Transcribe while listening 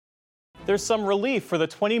There's some relief for the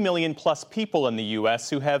 20 million plus people in the U.S.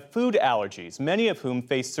 who have food allergies, many of whom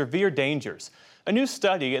face severe dangers. A new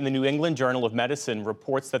study in the New England Journal of Medicine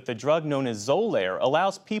reports that the drug known as Xolair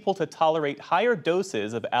allows people to tolerate higher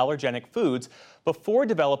doses of allergenic foods before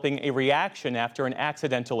developing a reaction after an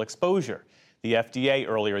accidental exposure. The FDA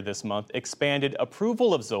earlier this month expanded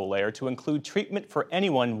approval of Xolair to include treatment for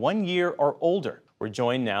anyone 1 year or older. We're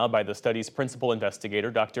joined now by the study's principal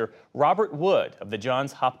investigator, Dr. Robert Wood of the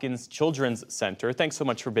Johns Hopkins Children's Center. Thanks so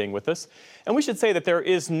much for being with us. And we should say that there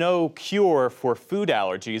is no cure for food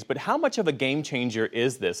allergies, but how much of a game changer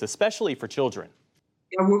is this, especially for children?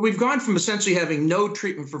 Yeah, we've gone from essentially having no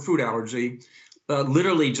treatment for food allergy,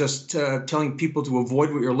 literally just telling people to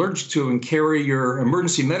avoid what you're allergic to and carry your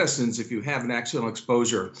emergency medicines if you have an accidental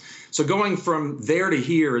exposure. So going from there to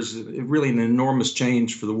here is really an enormous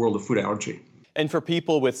change for the world of food allergy. And for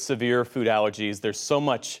people with severe food allergies, there's so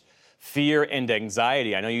much fear and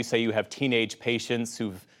anxiety. I know you say you have teenage patients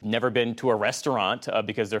who've never been to a restaurant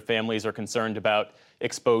because their families are concerned about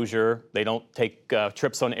exposure. They don't take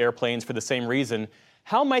trips on airplanes for the same reason.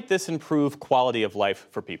 How might this improve quality of life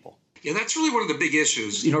for people? Yeah, that's really one of the big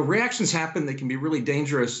issues. Reactions happen, they can be really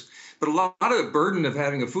dangerous, but a lot of the burden of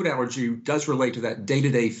having a food allergy does relate to that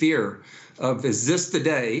day-to-day fear of, is this the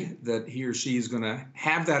day that he or she is going to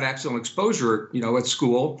have that accidental exposure, at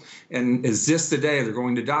school, and is this the day they're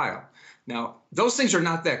going to die? Now, those things are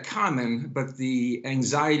not that common, but the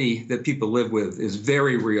anxiety that people live with is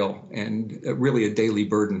very real and really a daily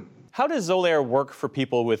burden. How does Xolair work for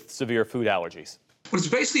people with severe food allergies? What it's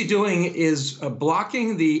basically doing is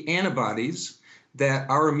blocking the antibodies that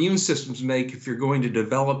our immune systems make if you're going to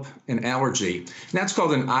develop an allergy. And that's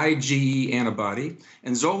called an IgE antibody,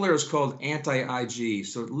 and Xolair is called anti-IgE.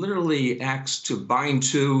 So it literally acts to bind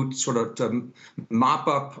to, sort of to mop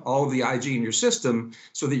up all of the IgE in your system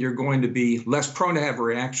so that you're going to be less prone to have a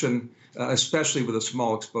reaction, especially with a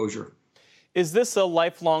small exposure. Is this a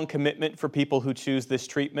lifelong commitment for people who choose this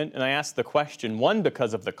treatment? And I ask the question, one,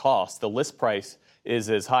 because of the cost. The list price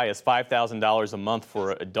is as high as $5,000 a month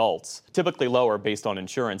for adults, typically lower based on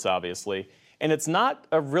insurance, obviously. And it's not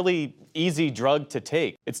a really easy drug to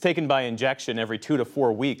take. It's taken by injection every 2 to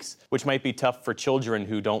 4 weeks, which might be tough for children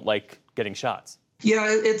who don't like getting shots. Yeah,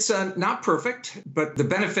 it's not perfect, but the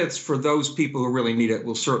benefits for those people who really need it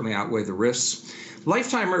will certainly outweigh the risks.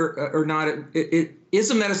 Lifetime or not, it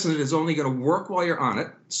is a medicine that is only going to work while you're on it.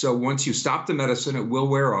 So once you stop the medicine, it will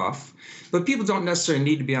wear off. But people don't necessarily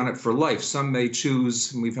need to be on it for life. Some may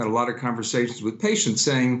choose, and we've had a lot of conversations with patients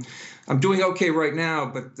saying, I'm doing okay right now,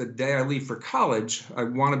 but the day I leave for college, I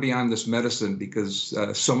want to be on this medicine because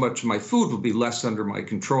so much of my food will be less under my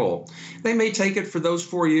control. They may take it for those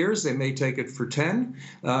 4 years. They may take it for 10.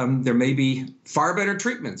 There may be far better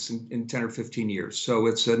treatments in 10 or 15 years. So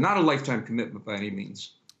it's not a lifetime commitment by any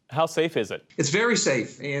means. How safe is it? It's very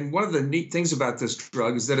safe. And one of the neat things about this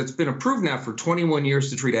drug is that it's been approved now for 21 years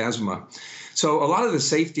to treat asthma. So a lot of the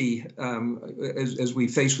safety, as we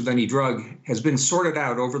face with any drug, has been sorted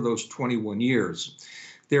out over those 21 years.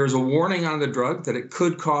 There is a warning on the drug that it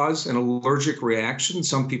could cause an allergic reaction.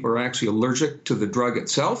 Some people are actually allergic to the drug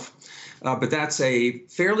itself, but that's a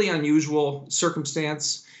fairly unusual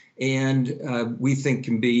circumstance and we think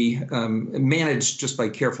can be managed just by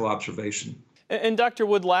careful observation. And Dr.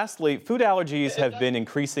 Wood, lastly, food allergies have been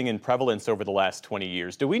increasing in prevalence over the last 20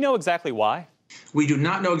 years. Do we know exactly why? We do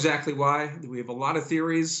not know exactly why. We have a lot of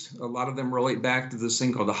theories. A lot of them relate back to this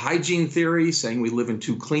thing called the hygiene theory, saying we live in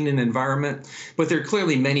too clean an environment. But there are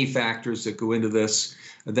clearly many factors that go into this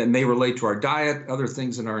that may relate to our diet, other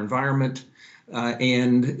things in our environment.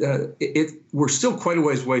 We're still quite a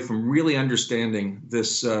ways away from really understanding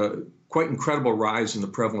this quite incredible rise in the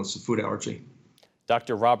prevalence of food allergy.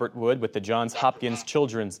 Dr. Robert Wood with the Johns Hopkins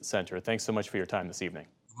Children's Center. Thanks so much for your time this evening.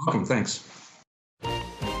 Welcome. Thanks.